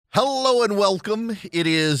Hello and welcome. It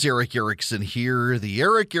is Eric Erickson here, the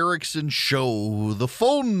Eric Erickson Show. The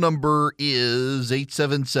phone number is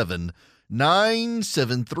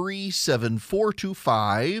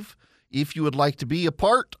 877-973-7425. If you would like to be a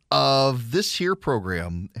part of this here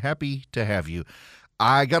program, happy to have you.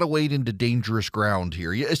 I got to wade into dangerous ground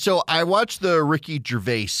here. So I watched the Ricky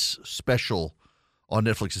Gervais special on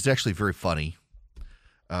Netflix. It's actually very funny.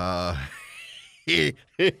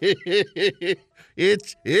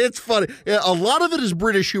 It's funny. A lot of it is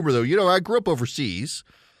British humor, though. You know, I grew up overseas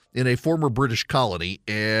in a former British colony,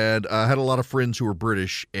 and I had a lot of friends who were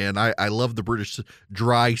British, and I love the British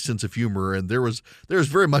dry sense of humor. And there was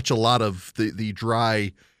very much a lot of the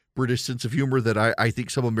dry British sense of humor that I think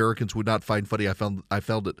some Americans would not find funny. I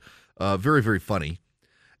found it very, very funny.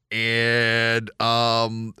 And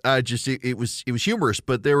it was humorous,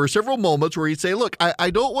 but there were several moments where he'd say, "Look,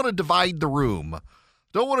 I don't want to divide the room."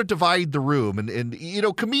 Don't want to divide the room. And you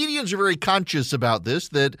know, comedians are very conscious about this,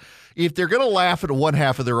 that if they're going to laugh at one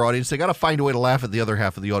half of their audience, they got to find a way to laugh at the other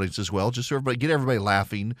half of the audience as well, just so get everybody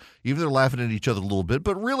laughing, even if they're laughing at each other a little bit,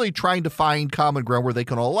 but really trying to find common ground where they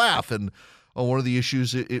can all laugh. And one of the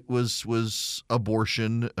issues it was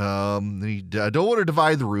abortion. I don't want to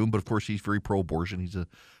divide the room, but of course he's very pro-abortion. He's a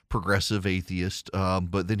progressive atheist.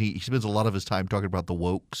 But then he spends a lot of his time talking about the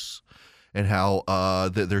wokes. And how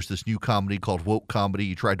there's this new comedy called woke comedy.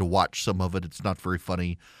 You tried to watch some of it. It's not very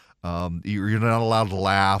funny. You're not allowed to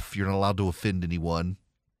laugh. You're not allowed to offend anyone.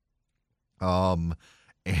 And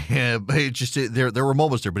it just there were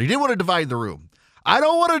moments there, but he didn't want to divide the room. I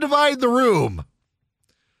don't want to divide the room,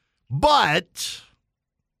 but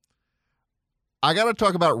I got to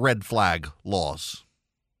talk about red flag laws.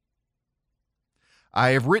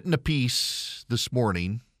 I have written a piece this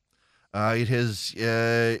morning. It has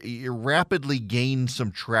rapidly gained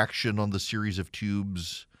some traction on the series of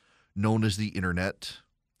tubes known as the Internet.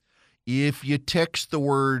 If you text the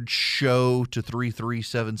word show to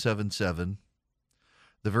 33777,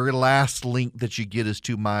 the very last link that you get is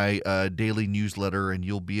to my daily newsletter, and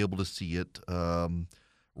you'll be able to see it.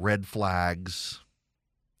 Red flags.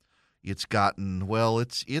 It's gotten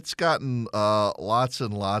lots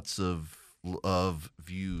and lots of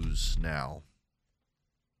views now.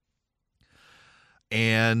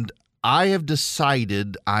 And I have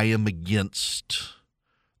decided I am against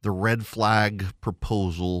the red flag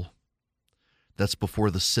proposal that's before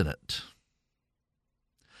the Senate.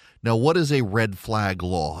 Now, what is a red flag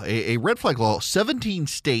law? A red flag law, 17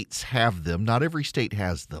 states have them. Not every state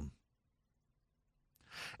has them.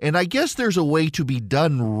 And I guess there's a way to be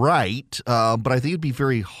done right, but I think it'd be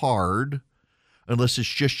very hard unless it's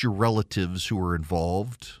just your relatives who are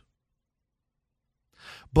involved.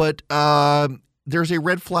 But there's a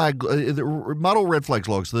red flag, model red flag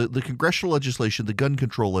laws. The congressional legislation, the gun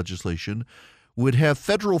control legislation, would have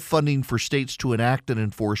federal funding for states to enact and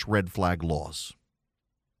enforce red flag laws.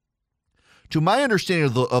 To my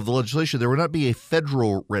understanding of the legislation, there would not be a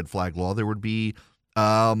federal red flag law. There would be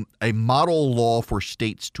a model law for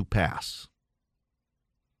states to pass.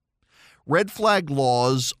 Red flag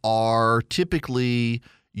laws are typically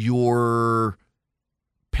your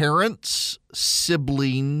parents,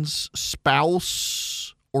 siblings,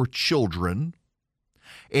 spouse, or children,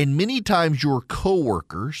 and many times your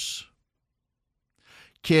coworkers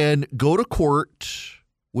can go to court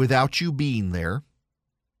without you being there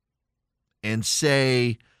and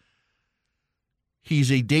say he's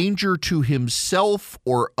a danger to himself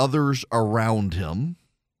or others around him,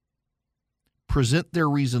 present their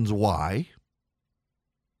reasons why,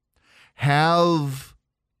 have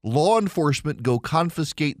law enforcement go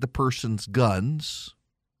confiscate the person's guns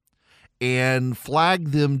and flag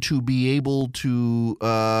them to be able to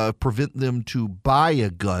prevent them to buy a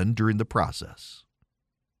gun during the process.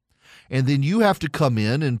 And then you have to come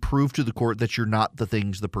in and prove to the court that you're not the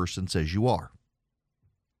things the person says you are.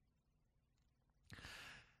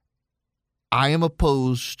 I am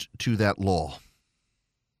opposed to that law.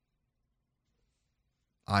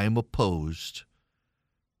 I am opposed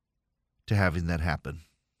to having that happen.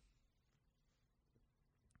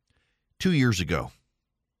 2 years ago,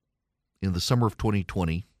 in the summer of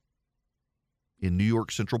 2020, in New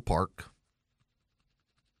York Central Park,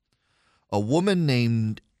 a woman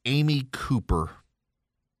named Amy Cooper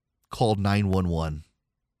called 911.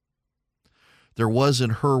 There was,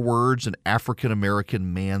 in her words, an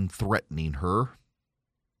African-American man threatening her.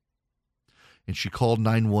 And she called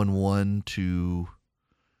 911 to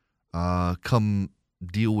come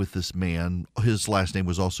deal with this man. His last name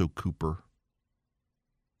was also Cooper.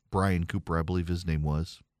 Brian Cooper, I believe his name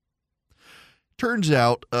was. Turns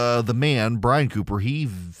out the man, Brian Cooper, he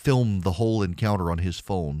filmed the whole encounter on his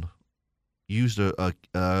phone. used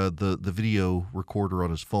the video recorder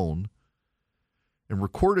on his phone and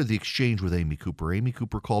recorded the exchange with Amy Cooper. Amy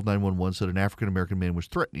Cooper called 911, said an African-American man was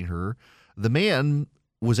threatening her. The man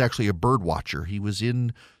was actually a bird watcher. He was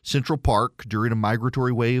in Central Park during a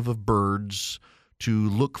migratory wave of birds to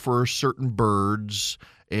look for certain birds,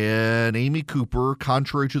 and Amy Cooper,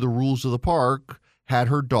 contrary to the rules of the park, had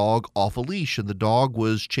her dog off a leash, and the dog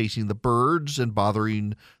was chasing the birds and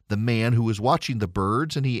bothering the man who was watching the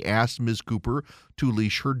birds, and he asked Ms. Cooper to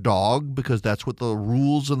leash her dog because that's what the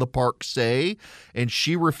rules in the park say, and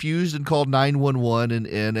she refused and called 911,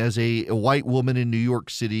 and as a white woman in New York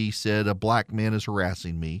City said, a black man is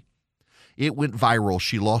harassing me. It went viral.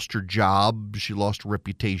 She lost her job. She lost her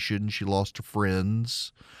reputation. She lost her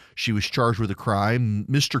friends. She was charged with a crime.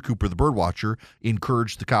 Mr. Cooper, the birdwatcher,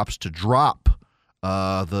 encouraged the cops to drop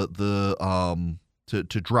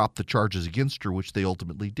to drop the charges against her, which they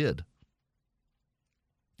ultimately did.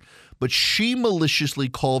 But she maliciously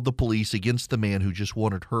called the police against the man who just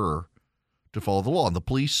wanted her to follow the law. And the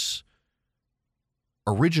police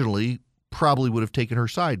originally probably would have taken her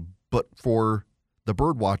side, but for the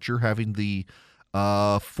birdwatcher having the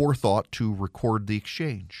forethought to record the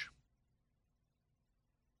exchange.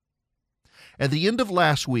 At the end of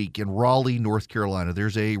last week in Raleigh, North Carolina,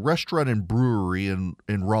 there's a restaurant and brewery in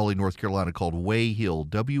Raleigh, North Carolina called Way Hill,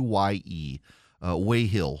 W-Y-E, Way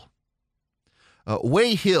Hill.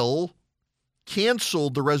 Way Hill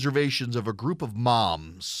canceled the reservations of a group of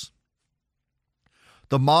moms.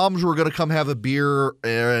 The moms were going to come have a beer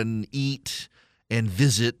and eat and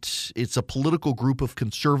visit. It's a political group of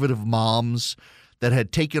conservative moms that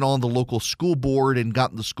had taken on the local school board and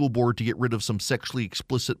gotten the school board to get rid of some sexually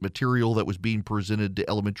explicit material that was being presented to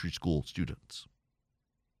elementary school students.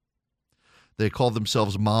 They called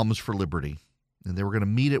themselves Moms for Liberty, and they were going to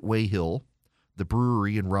meet at Way Hill, the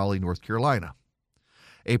brewery in Raleigh, North Carolina.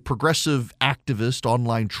 A progressive activist,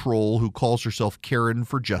 online troll who calls herself Karen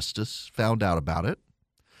for Justice found out about it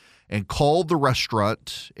and called the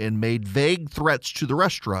restaurant and made vague threats to the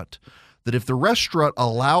restaurant that if the restaurant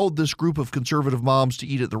allowed this group of conservative moms to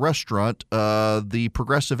eat at the restaurant, the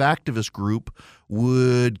progressive activist group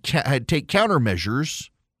would take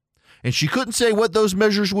countermeasures. And she couldn't say what those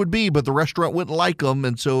measures would be, but the restaurant wouldn't like them,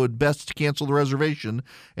 and so it best to cancel the reservation.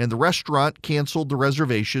 And the restaurant canceled the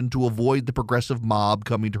reservation to avoid the progressive mob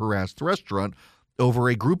coming to harass the restaurant over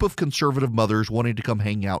a group of conservative mothers wanting to come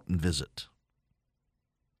hang out and visit.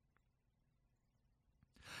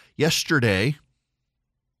 Yesterday,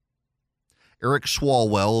 Eric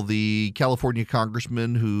Swalwell, the California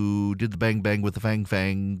congressman who did the bang bang with the fang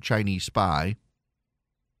fang Chinese spy,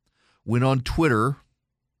 went on Twitter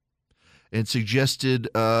and suggested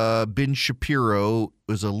Ben Shapiro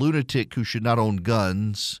was a lunatic who should not own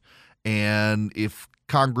guns, and if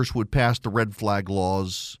Congress would pass the red flag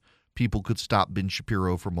laws, people could stop Ben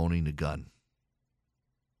Shapiro from owning a gun.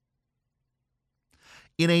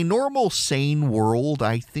 In a normal, sane world,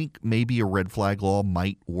 I think maybe a red flag law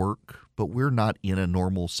might work, but we're not in a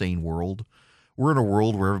normal, sane world. We're in a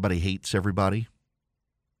world where everybody hates everybody,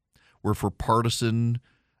 where for partisan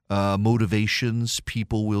motivations,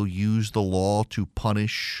 people will use the law to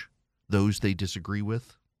punish those they disagree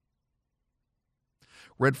with.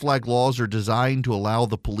 Red flag laws are designed to allow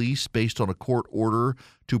the police, based on a court order,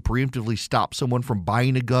 to preemptively stop someone from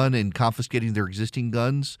buying a gun and confiscating their existing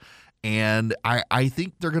guns. And I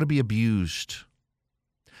think they're going to be abused.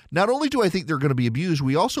 Not only do I think they're going to be abused,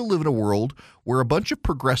 we also live in a world where a bunch of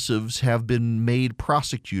progressives have been made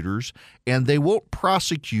prosecutors, and they won't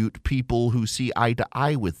prosecute people who see eye to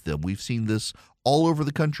eye with them. We've seen this all over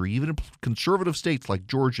the country, even in conservative states like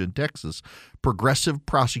Georgia and Texas. Progressive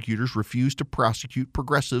prosecutors refuse to prosecute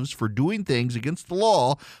progressives for doing things against the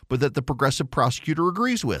law, but that the progressive prosecutor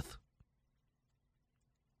agrees with.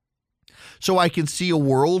 So I can see a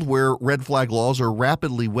world where red flag laws are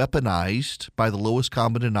rapidly weaponized by the lowest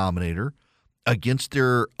common denominator against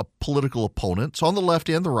their political opponents on the left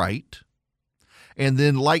and the right. And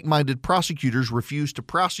then like-minded prosecutors refuse to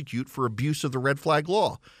prosecute for abuse of the red flag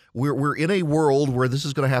law. We're in a world where this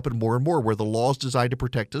is going to happen more and more, where the laws designed to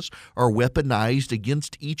protect us are weaponized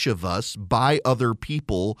against each of us by other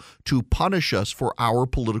people to punish us for our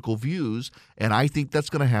political views. And I think that's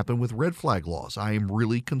going to happen with red flag laws. I am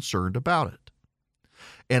really concerned about it.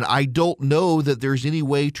 And I don't know that there's any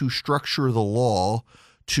way to structure the law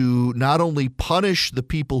to not only punish the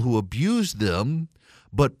people who abuse them,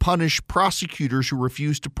 but punish prosecutors who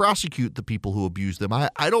refuse to prosecute the people who abuse them.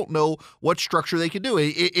 I don't know what structure they could do.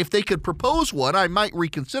 If they could propose one, I might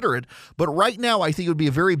reconsider it. But right now, I think it would be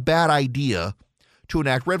a very bad idea to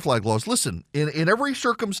enact red flag laws. Listen, in every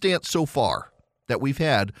circumstance so far that we've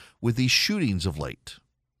had with these shootings of late,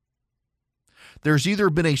 There's either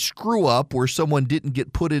been a screw up where someone didn't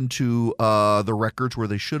get put into the records where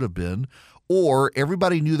they should have been, or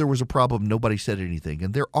everybody knew there was a problem, nobody said anything.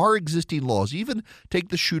 And there are existing laws. Even take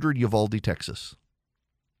the shooter in Uvalde, Texas.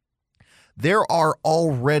 There are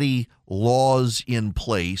already laws in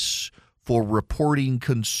place for reporting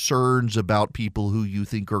concerns about people who you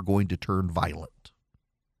think are going to turn violent.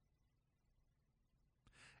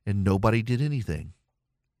 And nobody did anything.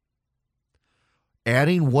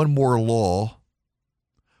 Adding one more law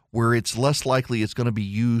where it's less likely it's going to be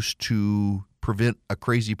used to prevent a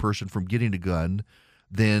crazy person from getting a gun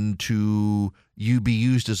than to be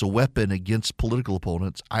used as a weapon against political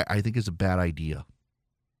opponents, I think is a bad idea.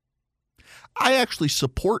 I actually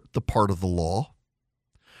support the part of the law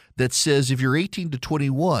that says if you're 18 to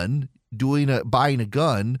 21 buying a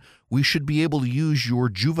gun, we should be able to use your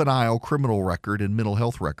juvenile criminal record and mental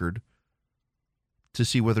health record to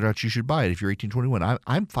see whether or not you should buy it if you're 18 to 21.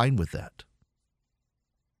 I'm fine with that.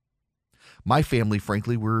 My family,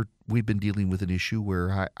 frankly, we've been dealing with an issue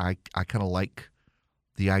where I kind of like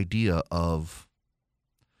the idea of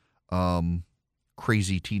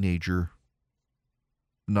crazy teenager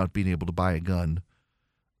not being able to buy a gun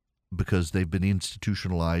because they've been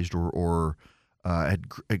institutionalized or had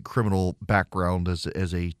a criminal background as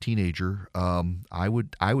a teenager. I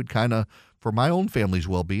would kind of, for my own family's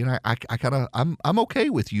well-being, I'm okay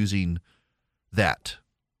with using that.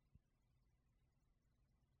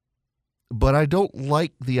 But I don't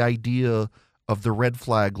like the idea of the red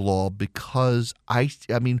flag law because I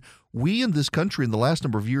mean, we in this country in the last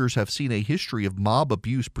number of years have seen a history of mob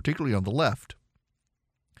abuse, particularly on the left.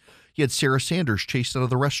 You had Sarah Sanders chased out of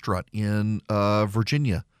the restaurant in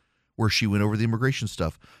Virginia where she went over the immigration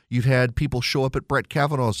stuff. You've had people show up at Brett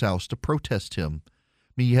Kavanaugh's house to protest him.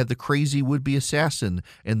 I mean, you had the crazy would-be assassin,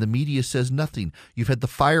 and the media says nothing. You've had the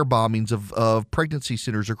fire bombings of pregnancy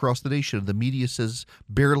centers across the nation, and the media says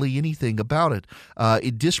barely anything about it.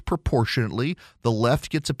 Disproportionately, the left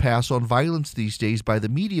gets a pass on violence these days by the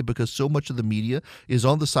media because so much of the media is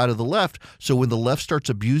on the side of the left. So when the left starts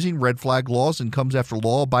abusing red flag laws and comes after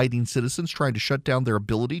law-abiding citizens trying to shut down their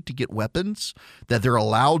ability to get weapons that they're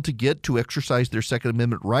allowed to get to exercise their Second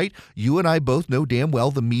Amendment right, you and I both know damn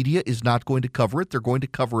well the media is not going to cover it. They're going to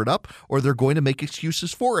cover it up, or they're going to make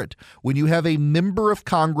excuses for it. When you have a member of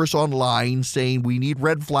Congress online saying we need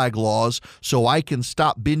red flag laws so I can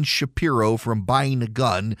stop Ben Shapiro from buying a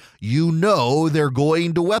gun, you know they're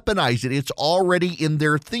going to weaponize it. It's already in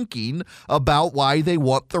their thinking about why they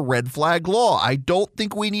want the red flag law. I don't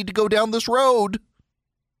think we need to go down this road.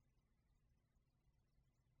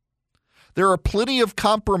 There are plenty of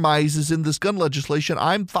compromises in this gun legislation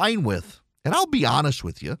I'm fine with. And I'll be honest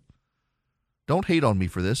with you. Don't hate on me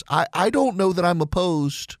for this. I don't know that I'm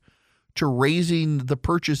opposed to raising the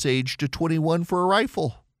purchase age to 21 for a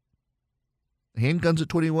rifle. Handguns at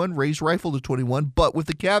 21, raise rifle to 21, but with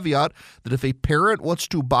the caveat that if a parent wants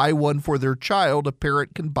to buy one for their child, a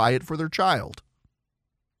parent can buy it for their child.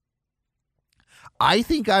 I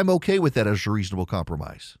think I'm okay with that as a reasonable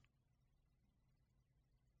compromise.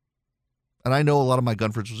 And I know a lot of my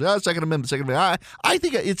gun friends will say, Second Amendment. I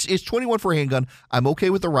think it's 21 for a handgun. I'm okay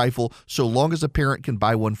with the rifle so long as a parent can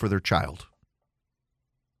buy one for their child.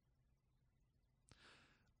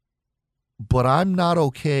 But I'm not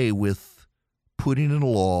okay with putting in a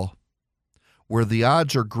law where the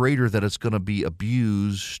odds are greater that it's going to be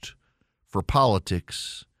abused for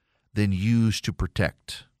politics than used to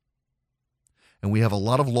protect. And we have a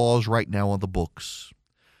lot of laws right now on the books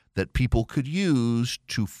that people could use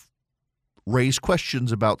to raise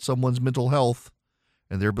questions about someone's mental health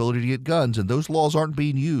and their ability to get guns, and those laws aren't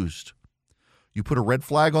being used. You put a red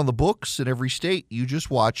flag on the books in every state, you just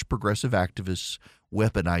watch progressive activists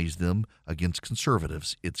weaponize them against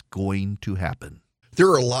conservatives. It's going to happen. There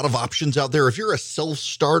are a lot of options out there. If you're a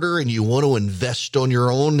self-starter and you want to invest on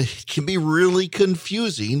your own, it can be really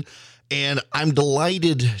confusing. And I'm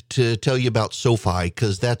delighted to tell you about SoFi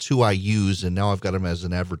because that's who I use, and now I've got them as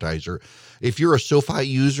an advertiser. If you're a SoFi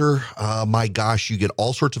user, my gosh, you get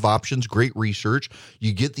all sorts of options, great research.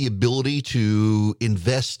 You get the ability to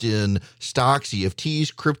invest in stocks,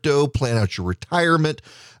 EFTs, crypto, plan out your retirement.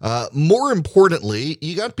 More importantly,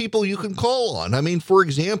 you got people you can call on. I mean, for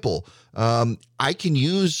example, I can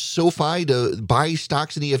use SoFi to buy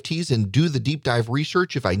stocks and EFTs and do the deep dive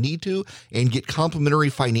research if I need to and get complimentary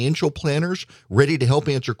financial planners ready to help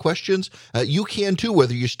answer questions. You can too,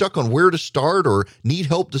 whether you're stuck on where to start or need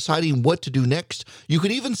help deciding what to do next. You can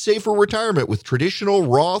even save for retirement with traditional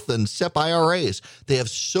Roth and SEP IRAs. They have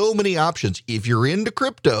so many options. If you're into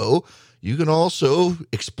crypto, You can also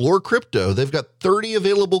explore crypto. They've got 30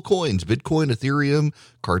 available coins: Bitcoin, Ethereum,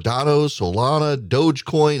 Cardano, Solana,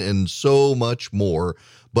 Dogecoin, and so much more.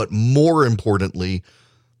 But more importantly,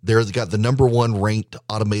 they've got the number one ranked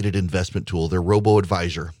automated investment tool, their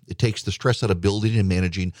robo-advisor. It takes the stress out of building and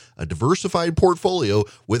managing a diversified portfolio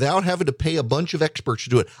without having to pay a bunch of experts to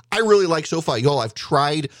do it. I really like SoFi. Y'all, I've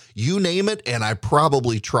tried, you name it, and I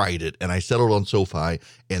probably tried it, and I settled on SoFi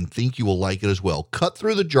and think you will like it as well. Cut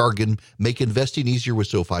through the jargon, make investing easier with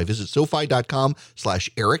SoFi. Visit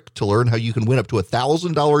SoFi.com/Eric to learn how you can win up to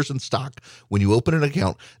 $1,000 in stock when you open an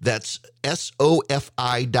account. That's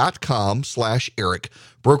SoFi.com/Eric.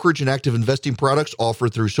 Brokerage and active investing products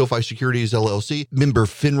offered through SoFi Securities LLC, member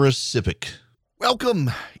FINRA SIPC.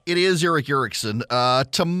 Welcome. It is Eric Erickson.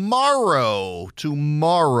 Tomorrow,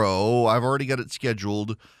 I've already got it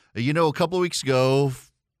scheduled. A couple of weeks ago,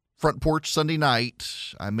 Front Porch Sunday night,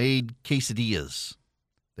 I made quesadillas.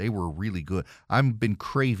 They were really good. I've been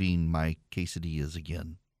craving my quesadillas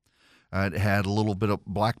again. It had a little bit of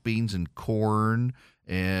black beans and corn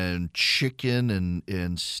and chicken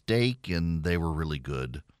and steak, and they were really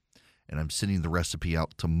good. And I'm sending the recipe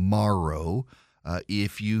out tomorrow.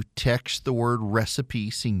 If you text the word recipe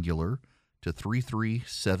singular to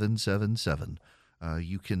 33777,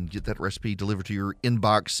 you can get that recipe delivered to your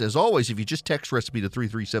inbox. As always, if you just text recipe to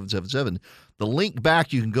 33777, the link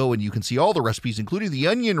back, you can go and you can see all the recipes, including the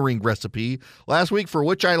onion ring recipe last week, for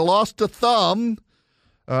which I lost a thumb.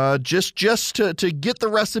 Just to get the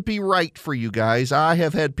recipe right for you guys. I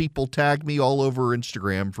have had people tag me all over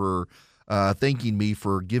Instagram for thanking me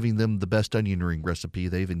for giving them the best onion ring recipe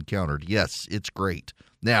they've encountered. Yes, it's great.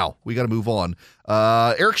 Now, we got to move on.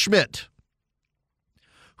 Eric Schmidt,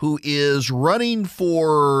 who is running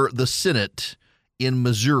for the Senate in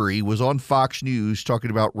Missouri, was on Fox News talking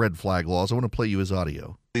about red flag laws. I want to play you his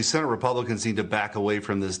audio. These Senate Republicans need to back away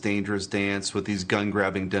from this dangerous dance with these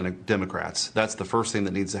gun-grabbing Democrats. That's the first thing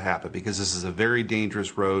that needs to happen, because this is a very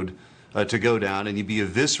dangerous road to go down, and you'd be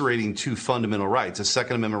eviscerating two fundamental rights, a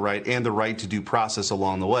Second Amendment right and the right to due process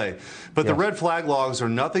along the way. But The red flag laws are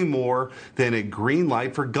nothing more than a green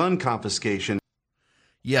light for gun confiscation.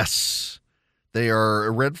 Yes, they are.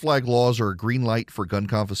 Red flag laws are a green light for gun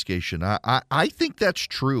confiscation. I think that's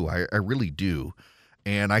true. I really do.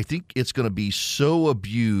 And I think it's going to be so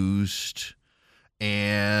abused,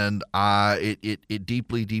 and it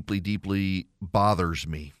deeply, deeply, deeply bothers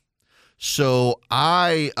me. So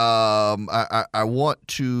I want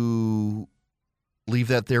to leave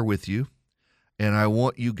that there with you, and I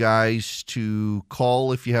want you guys to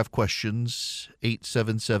call if you have questions,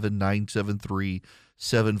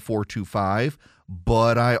 877-973-7425.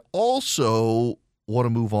 But I also want to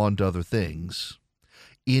move on to other things,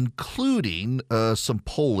 including some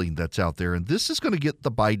polling that's out there. And this is going to get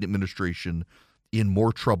the Biden administration in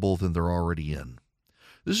more trouble than they're already in.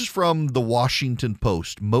 This is from the Washington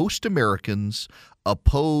Post. Most Americans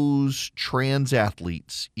oppose trans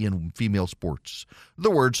athletes in female sports. In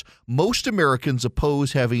other words, most Americans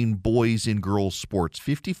oppose having boys in girls' sports.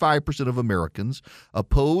 55% of Americans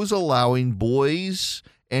oppose allowing boys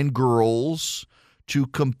and girls to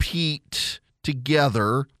compete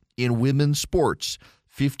together in women's sports.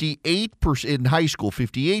 58% in high school,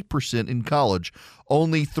 58% in college.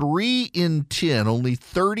 Only 3 in 10, only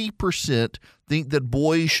 30% think that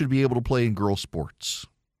boys should be able to play in girls' sports.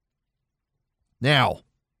 Now,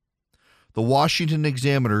 the Washington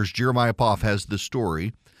Examiner's Jeremiah Poff has this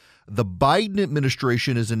story. The Biden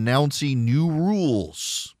administration is announcing new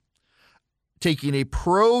rules, taking a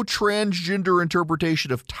pro-transgender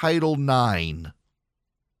interpretation of Title IX.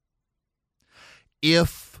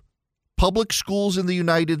 If public schools in the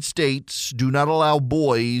United States do not allow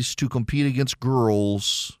boys to compete against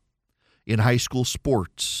girls in high school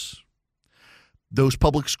sports, those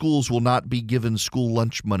public schools will not be given school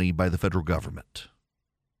lunch money by the federal government.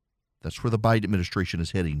 That's where the Biden administration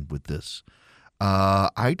is heading with this.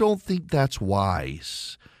 I don't think that's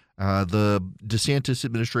wise. The DeSantis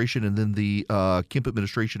administration and then the Kemp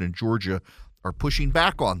administration in Georgia are pushing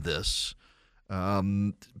back on this.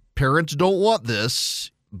 Parents don't want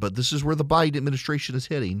this, but this is where the Biden administration is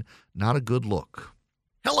heading. Not a good look.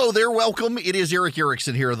 Hello there. Welcome. It is Eric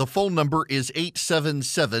Erickson here. The phone number is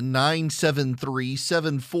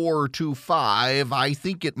 877-973-7425. I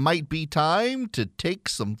think it might be time to take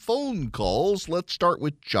some phone calls. Let's start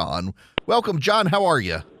with John. Welcome, John. How are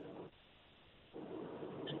you?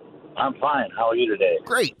 I'm fine. How are you today?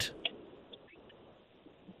 Great.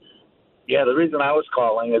 Yeah, the reason I was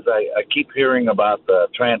calling is I keep hearing about the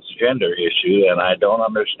transgender issue, and I don't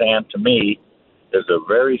understand. To me, there's a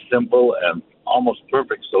very simple and almost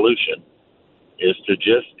perfect solution, is to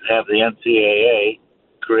just have the NCAA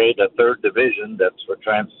create a third division that's for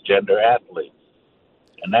transgender athletes.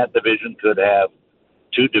 And that division could have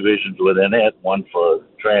two divisions within it, one for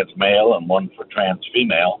trans male and one for trans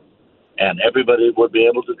female, and everybody would be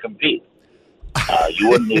able to compete. You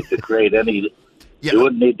wouldn't need to create any. Yeah. You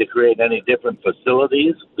wouldn't need to create any different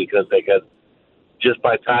facilities because they could, just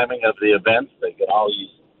by timing of the events, they could all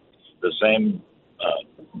use the same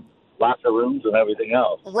locker rooms and everything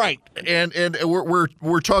else. Right, and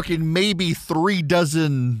we're talking maybe 3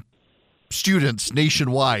 dozen students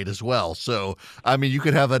nationwide as well. So I mean, you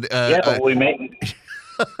could have an. But we make.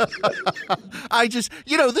 I just,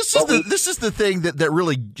 this is the thing that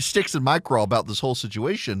really sticks in my craw about this whole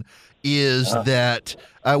situation is that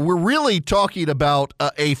we're really talking about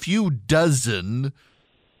a few dozen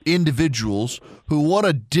individuals who want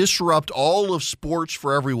to disrupt all of sports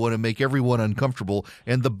for everyone and make everyone uncomfortable,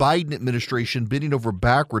 and the Biden administration bending over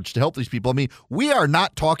backwards to help these people. I mean, we are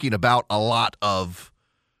not talking about a lot of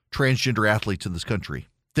transgender athletes in this country.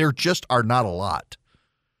 There just are not a lot.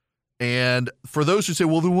 And for those who say,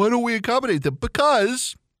 well, then why don't we accommodate them?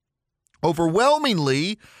 Because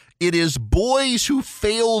overwhelmingly, it is boys who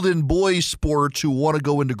failed in boys' sports who want to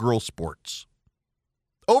go into girls' sports.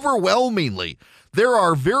 Overwhelmingly. There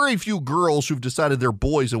are very few girls who've decided they're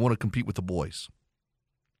boys and want to compete with the boys.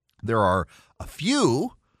 There are a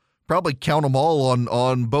few, probably count them all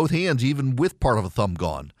on both hands, even with part of a thumb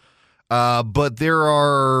gone. But there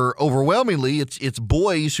are overwhelmingly, it's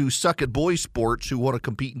boys who suck at boys' sports who want to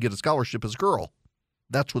compete and get a scholarship as a girl.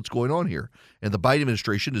 That's what's going on here. And the Biden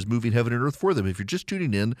administration is moving heaven and earth for them. If you're just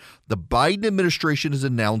tuning in, the Biden administration is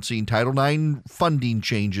announcing Title IX funding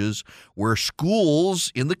changes where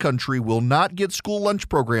schools in the country will not get school lunch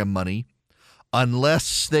program money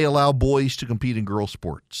unless they allow boys to compete in girls'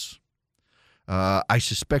 sports. I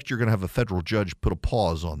suspect you're going to have a federal judge put a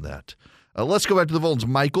pause on that. Let's go back to the phones.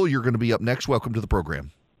 Michael, you're going to be up next. Welcome to the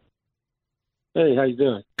program. Hey, how you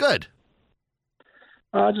doing? Good.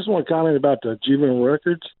 I just want to comment about the juvenile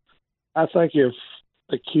records. I think if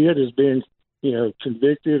a kid is being,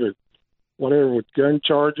 convicted or whatever with gun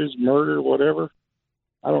charges, murder, whatever,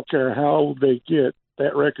 I don't care how old they get,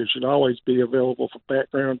 that record should always be available for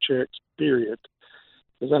background checks, period.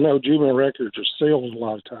 Because I know juvenile records are sealed a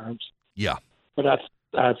lot of times. Yeah. But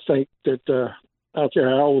I think that I don't care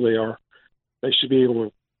how old they are, they should be able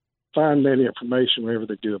to find that information whenever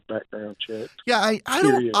they do a background check. Yeah, I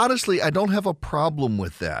don't honestly, I don't have a problem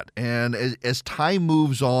with that. And as time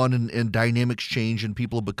moves on and dynamics change and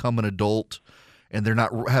people become an adult and they're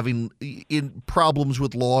not having problems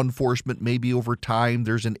with law enforcement, maybe over time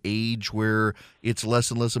there's an age where it's less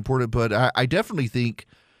and less important. But I definitely think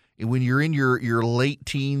when you're in your late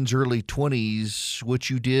teens, early 20s, what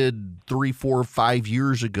you did 3, 4, 5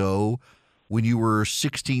 years ago when you were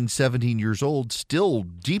 16, 17 years old still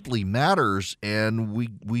deeply matters, and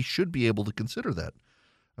we should be able to consider that.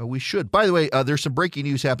 We should. By the way, there's some breaking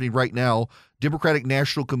news happening right now. Democratic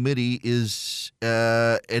National Committee is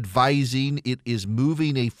advising it is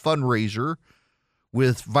moving a fundraiser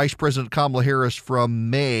with Vice President Kamala Harris from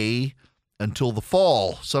May until the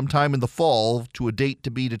fall, sometime in the fall, to a date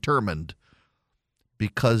to be determined,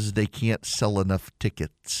 because they can't sell enough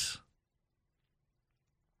tickets.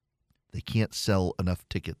 They can't sell enough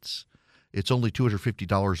tickets. It's only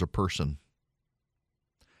 $250 a person,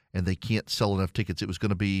 and they can't sell enough tickets. It was going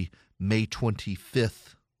to be May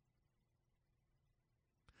 25th,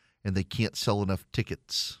 and they can't sell enough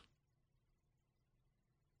tickets.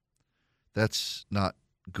 That's not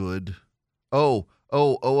good. Oh,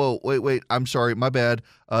 wait, I'm sorry, my bad.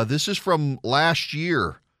 This is from last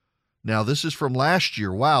year. Now, this is from last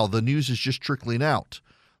year. Wow, the news is just trickling out.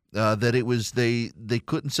 That it was they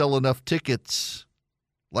couldn't sell enough tickets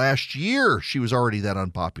last year. She was already that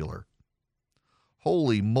unpopular.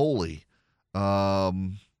 Holy moly. Wow,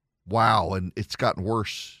 and it's gotten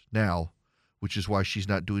worse now, which is why she's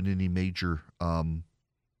not doing any major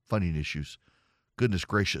funding issues. Goodness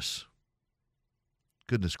gracious.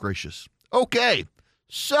 Goodness gracious. Okay,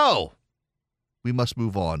 so we must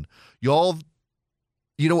move on. Y'all,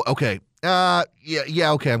 okay.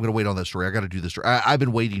 Okay, I'm going to wait on that story. I got to do this story. I've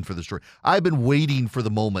been waiting for the story. I've been waiting for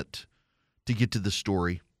the moment to get to this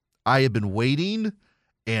story. I have been waiting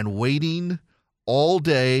and waiting all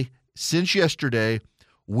day since yesterday.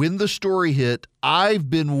 When the story hit, I've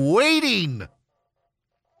been waiting.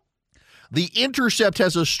 The Intercept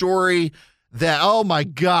has a story that, oh my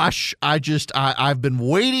gosh, I've been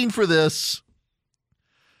waiting for this.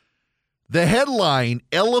 The headline,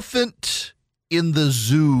 Elephant in the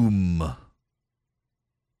Zoom.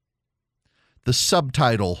 The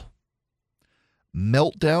subtitle,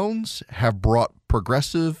 Meltdowns have brought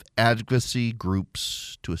progressive advocacy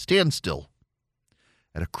groups to a standstill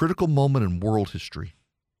at a critical moment in world history.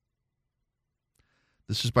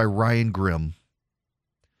 This is by Ryan Grimm.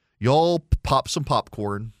 Y'all pop some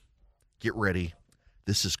popcorn. Get ready.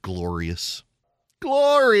 This is glorious.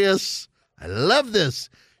 Glorious. I love this.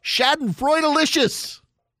 Schadenfreude-alicious.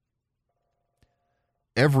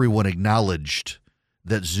 Everyone acknowledged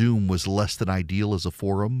that Zoom was less than ideal as a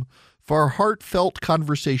forum for a heartfelt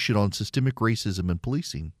conversation on systemic racism and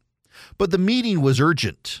policing. But the meeting was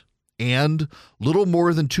urgent, and little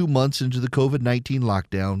more than 2 months into the COVID-19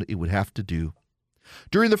 lockdown, it would have to do.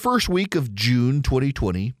 During the first week of June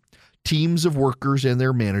 2020, teams of workers and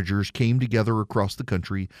their managers came together across the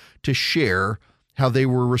country to share how they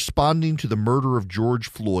were responding to the murder of George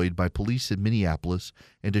Floyd by police in Minneapolis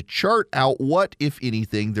and to chart out what, if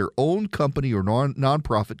anything, their own company or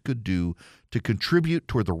nonprofit could do to contribute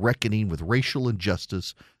toward the reckoning with racial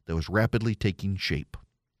injustice that was rapidly taking shape.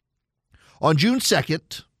 On June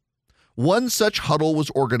 2nd, one such huddle was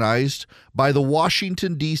organized by the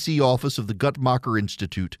Washington, D.C. office of the Guttmacher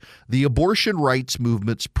Institute, the abortion rights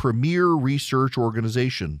movement's premier research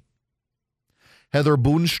organization. Heather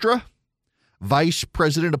Boonstra, Vice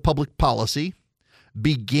President of Public Policy,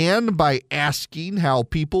 began by asking how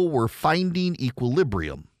people were finding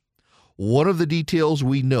equilibrium. One of the details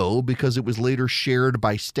we know because it was later shared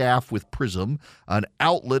by staff with PRISM, an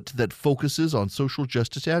outlet that focuses on social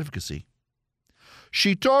justice advocacy.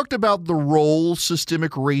 She talked about the role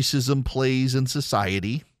systemic racism plays in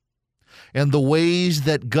society and the ways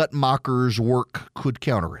that Guttmacher's work could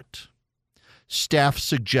counter it. Staff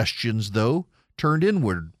suggestions, though, turned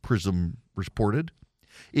inward, PRISM reported,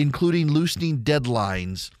 including loosening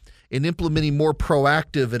deadlines and implementing more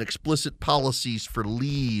proactive and explicit policies for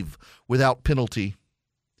leave without penalty.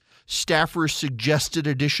 Staffers suggested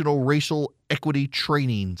additional racial equity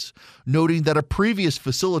trainings, noting that a previous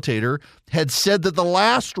facilitator had said that the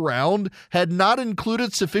last round had not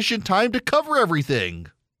included sufficient time to cover everything.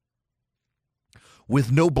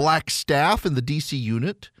 With no black staff in the D.C.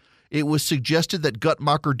 unit, it was suggested that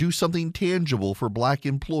Guttmacher do something tangible for black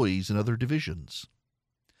employees in other divisions.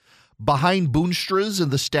 Behind Boonstra's and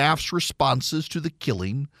the staff's responses to the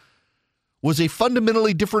killing was a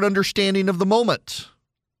fundamentally different understanding of the moment.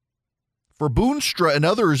 For Boonstra and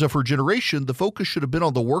others of her generation, the focus should have been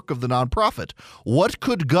on the work of the nonprofit. What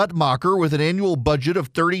could Guttmacher, with an annual budget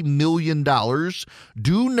of $30 million,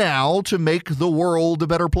 do now to make the world a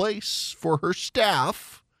better place? For her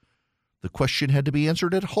staff, the question had to be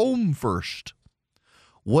answered at home first.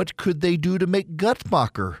 What could they do to make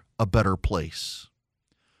Guttmacher a better place?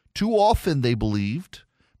 Too often, they believed,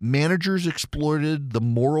 managers exploited the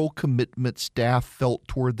moral commitment staff felt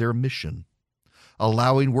toward their mission,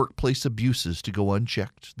 allowing workplace abuses to go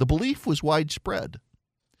unchecked. The belief was widespread.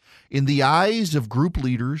 In the eyes of group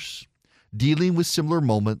leaders dealing with similar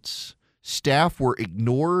moments, staff were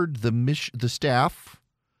ignored the mission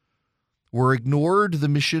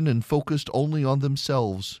and focused only on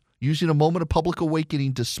themselves, using a moment of public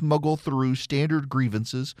awakening to smuggle through standard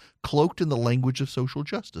grievances cloaked in the language of social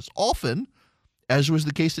justice. Often, as was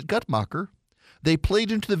the case at Guttmacher, they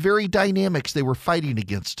played into the very dynamics they were fighting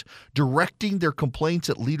against, directing their complaints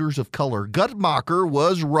at leaders of color. Guttmacher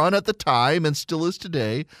was run at the time, and still is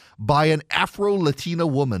today, by an Afro-Latina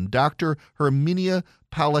woman, Dr. Herminia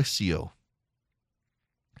Palacio.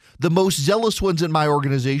 The most zealous ones in my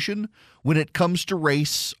organization, when it comes to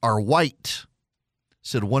race, are white,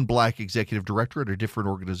 said one black executive director at a different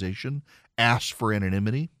organization, asked for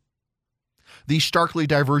anonymity. These starkly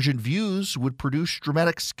divergent views would produce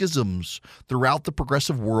dramatic schisms throughout the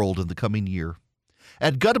progressive world in the coming year.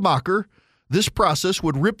 At Guttmacher, this process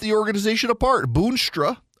would rip the organization apart.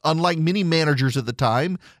 Boonstra, unlike many managers at the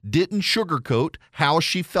time, didn't sugarcoat how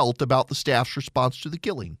she felt about the staff's response to the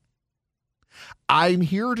killing. I'm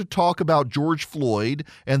here to talk about George Floyd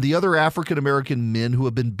and the other African-American men who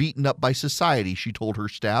have been beaten up by society, she told her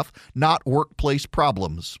staff, not workplace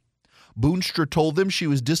problems. Boonstra told them she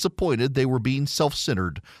was disappointed they were being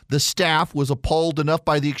self-centered. The staff was appalled enough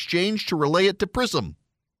by the exchange to relay it to PRISM.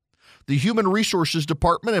 The Human Resources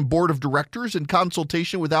Department and Board of Directors, in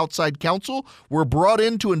consultation with outside counsel, were brought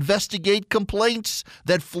in to investigate complaints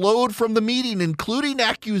that flowed from the meeting, including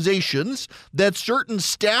accusations that certain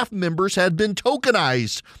staff members had been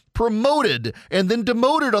tokenized, promoted, and then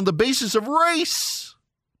demoted on the basis of race.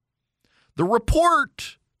 The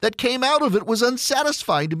report that came out of it was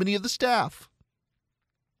unsatisfying to many of the staff.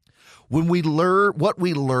 What we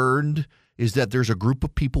learned is that there's a group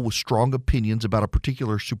of people with strong opinions about a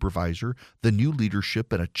particular supervisor, the new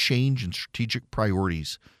leadership, and a change in strategic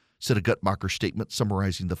priorities, said a Guttmacher statement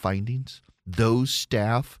summarizing the findings. Those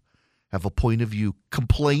staff have a point of view.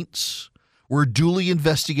 Complaints were duly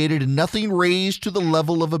investigated and nothing raised to the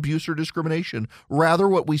level of abuse or discrimination. Rather,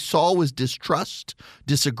 what we saw was distrust,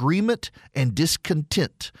 disagreement, and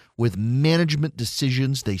discontent with management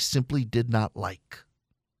decisions they simply did not like.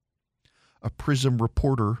 A PRISM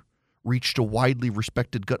reporter reached a widely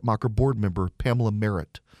respected Guttmacher board member, Pamela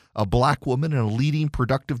Merritt, a black woman and a leading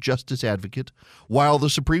productive justice advocate, while the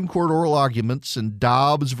Supreme Court oral arguments in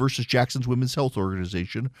Dobbs versus Jackson's Women's Health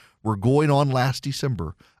Organization were going on last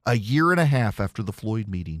December, a year and a half after the Floyd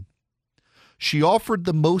meeting. She offered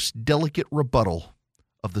the most delicate rebuttal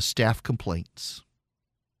of the staff complaints.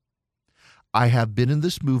 I have been in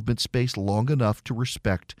this movement space long enough to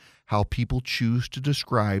respect how people choose to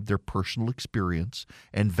describe their personal experience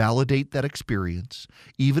and validate that experience,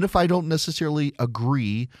 even if I don't necessarily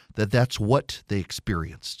agree that that's what they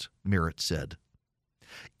experienced, Merritt said.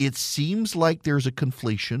 It seems like there's a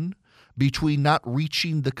conflation between not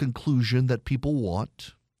reaching the conclusion that people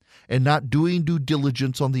want and not doing due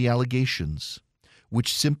diligence on the allegations,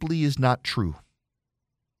 which simply is not true.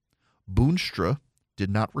 Boonstra did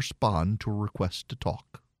not respond to a request to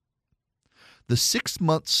talk. The 6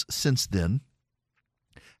 months since then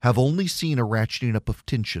have only seen a ratcheting up of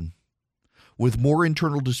tension, with more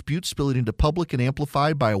internal disputes spilling into public and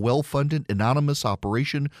amplified by a well-funded anonymous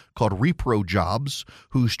operation called Repro Jobs,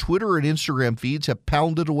 whose Twitter and Instagram feeds have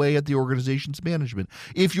pounded away at the organization's management.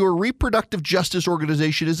 If your reproductive justice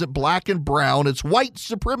organization isn't black and brown, it's white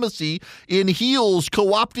supremacy in heels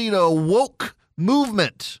co-opting a woke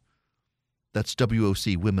movement. That's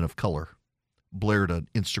WOC, Women of Color, blared an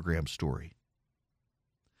Instagram story.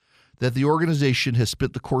 That the organization has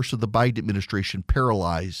spent the course of the Biden administration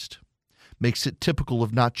paralyzed makes it typical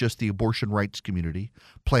of not just the abortion rights community,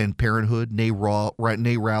 Planned Parenthood,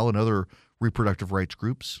 NARAL, and other reproductive rights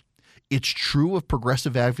groups. It's true of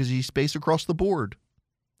progressive advocacy space across the board.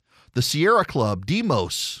 The Sierra Club,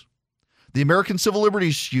 Demos, the American Civil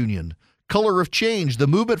Liberties Union, Color of Change, the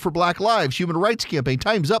Movement for Black Lives, Human Rights Campaign,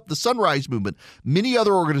 Time's Up, the Sunrise Movement. Many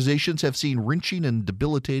other organizations have seen wrenching and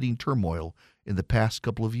debilitating turmoil in the past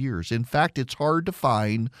couple of years. In fact, it's hard to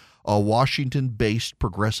find a Washington-based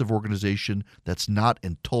progressive organization that's not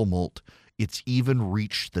in tumult. It's even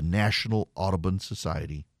reached the National Audubon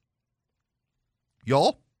Society.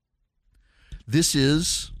 Y'all, this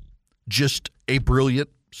is just a brilliant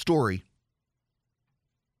story.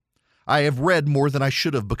 I have read more than I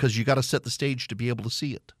should have because you got to set the stage to be able to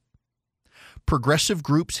see it. Progressive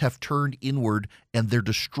groups have turned inward and they're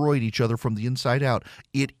destroying each other from the inside out.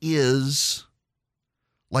 It is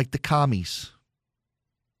like the commies.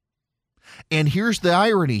 And here's the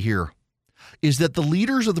irony here, is that the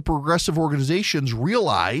leaders of the progressive organizations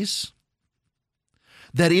realize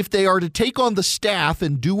that if they are to take on the staff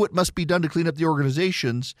and do what must be done to clean up the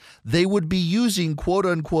organizations, they would be using, quote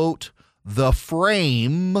unquote, the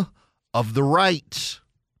frame of the right.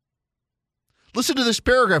 Listen to this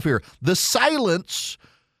paragraph here. The silence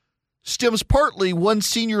stems partly, one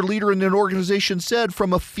senior leader in an organization said,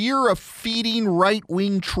 from a fear of feeding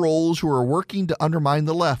right-wing trolls who are working to undermine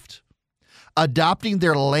the left. Adopting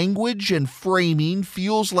their language and framing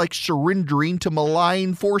feels like surrendering to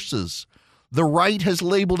malign forces. The right has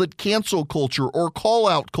labeled it cancel culture or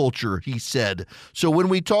call-out culture, he said. So when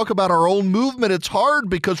we talk about our own movement, it's hard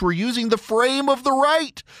because we're using the frame of the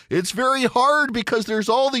right. It's very hard because there's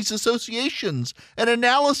all these associations and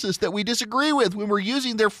analysis that we disagree with when we're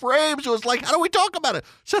using their frame. So it's like, how do we talk about it?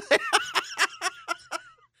 So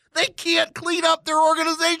they can't clean up their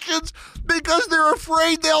organizations because they're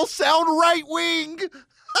afraid they'll sound right-wing.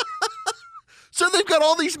 So they've got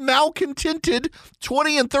all these malcontented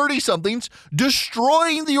 20 and 30-somethings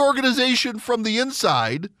destroying the organization from the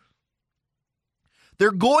inside.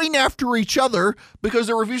 They're going after each other because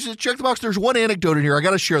they're refusing to check the box. There's one anecdote in here. I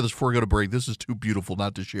got to share this before we go to break. This is too beautiful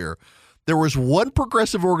not to share. There was one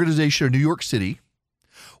progressive organization in New York City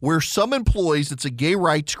where some employees, it's a gay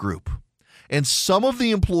rights group, and some of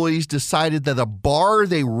the employees decided that a bar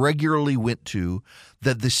they regularly went to,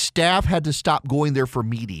 that the staff had to stop going there for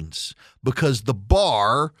meetings because the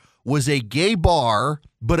bar was a gay bar,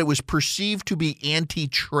 but it was perceived to be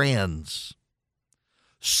anti-trans.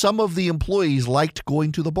 Some of the employees liked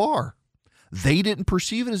going to the bar. They didn't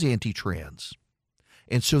perceive it as anti-trans.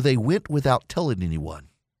 And so they went without telling anyone.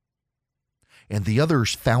 And the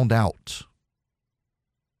others found out.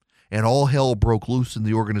 And all hell broke loose in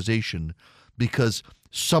the organization because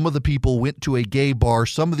some of the people went to a gay bar.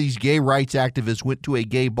 Some of these gay rights activists went to a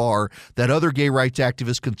gay bar that other gay rights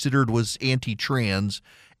activists considered was anti-trans,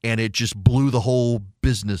 and it just blew the whole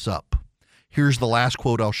business up. Here's the last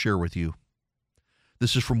quote I'll share with you.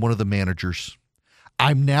 This is from one of the managers.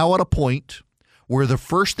 I'm now at a point where the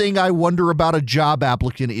first thing I wonder about a job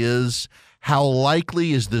applicant is, How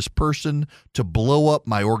likely is this person to blow up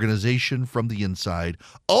my organization from the inside?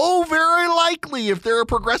 Oh, very likely. If they're a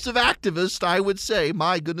progressive activist, I would say,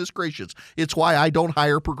 my goodness gracious. It's why I don't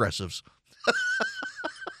hire progressives.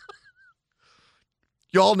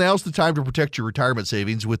 Y'all, now's the time to protect your retirement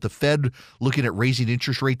savings with the Fed looking at raising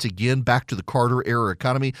interest rates again back to the Carter era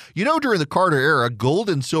economy. You know, during the Carter era, gold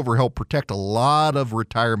and silver helped protect a lot of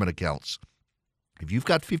retirement accounts. If you've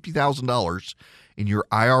got $50,000 in your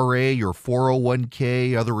IRA, your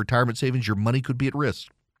 401k, other retirement savings, your money could be at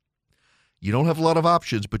risk. You don't have a lot of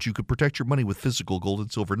options, but you could protect your money with physical gold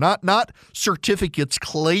and silver. Not certificates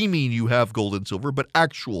claiming you have gold and silver, but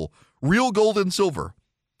actual, real gold and silver.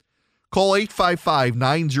 Call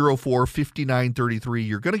 855-904-5933.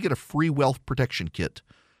 You're going to get a free wealth protection kit.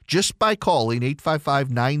 Just by calling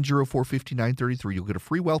 855-904-5933, you'll get a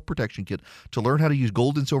free wealth protection kit to learn how to use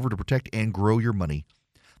gold and silver to protect and grow your money.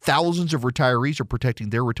 Thousands of retirees are protecting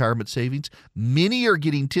their retirement savings. Many are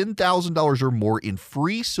getting $10,000 or more in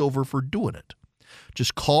free silver for doing it.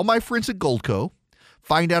 Just call my friends at Goldco.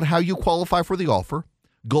 Find out how you qualify for the offer.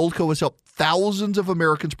 Goldco has helped thousands of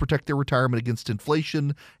Americans protect their retirement against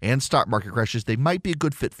inflation and stock market crashes. They might be a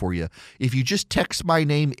good fit for you. If you just text my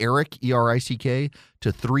name, Eric, E-R-I-C-K,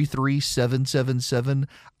 to 33777,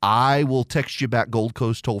 I will text you back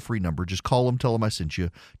Goldco's toll-free number. Just call them, tell them I sent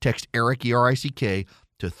you. Text Eric, E-R-I-C-K,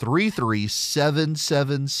 to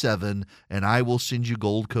 33777, and I will send you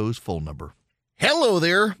Goldco's phone number. Hello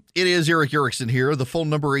there. It is Eric Erickson here. The phone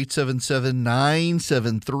number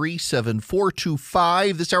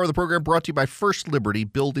 877-973-7425. This hour of the program brought to you by First Liberty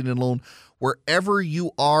Building and Loan. Wherever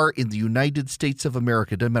you are in the United States of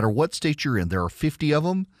America, doesn't matter what state you're in, there are 50 of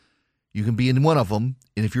them. You can be in one of them.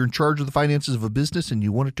 And if you're in charge of the finances of a business and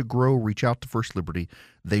you want it to grow, reach out to First Liberty.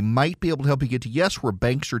 They might be able to help you get to yes, where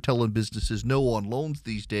banks are telling businesses no on loans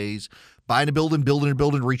these days. Buying a building,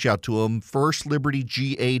 reach out to them.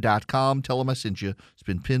 FirstLibertyGA.com. Tell them I sent you.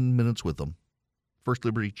 Spend 10 minutes with them.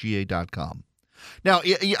 FirstLibertyGA.com. Now,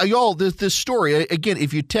 y'all, this story, again,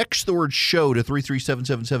 if you text the word show to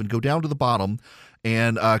 33777, go down to the bottom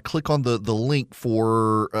and click on the link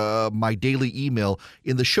for my daily email.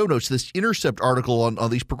 In the show notes, this Intercept article on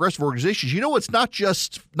these progressive organizations. You know, it's not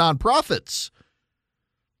just nonprofits.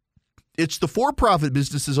 It's the for-profit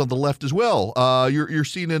businesses on the left as well. You're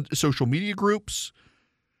seeing it in social media groups.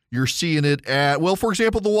 You're seeing it at, well, for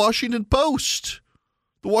example, the Washington Post.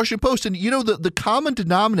 The Washington Post. And, you know, the common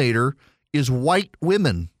denominator is white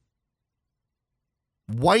women.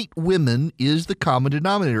 White women is the common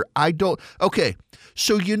denominator. Okay,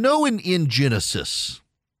 so you know in Genesis,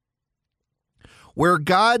 where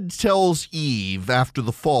God tells Eve after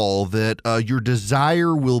the fall that your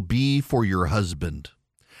desire will be for your husband,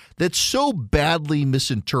 that's so badly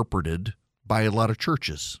misinterpreted by a lot of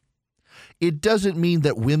churches. It doesn't mean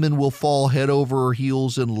that women will fall head over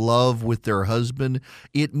heels in love with their husband.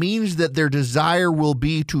 It means that their desire will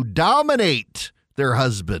be to dominate their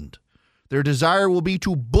husband. Their desire will be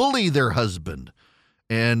to bully their husband.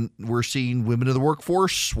 And we're seeing women in the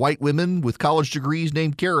workforce, white women with college degrees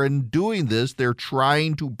named Karen, doing this. They're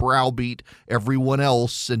trying to browbeat everyone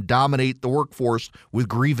else and dominate the workforce with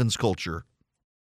grievance culture.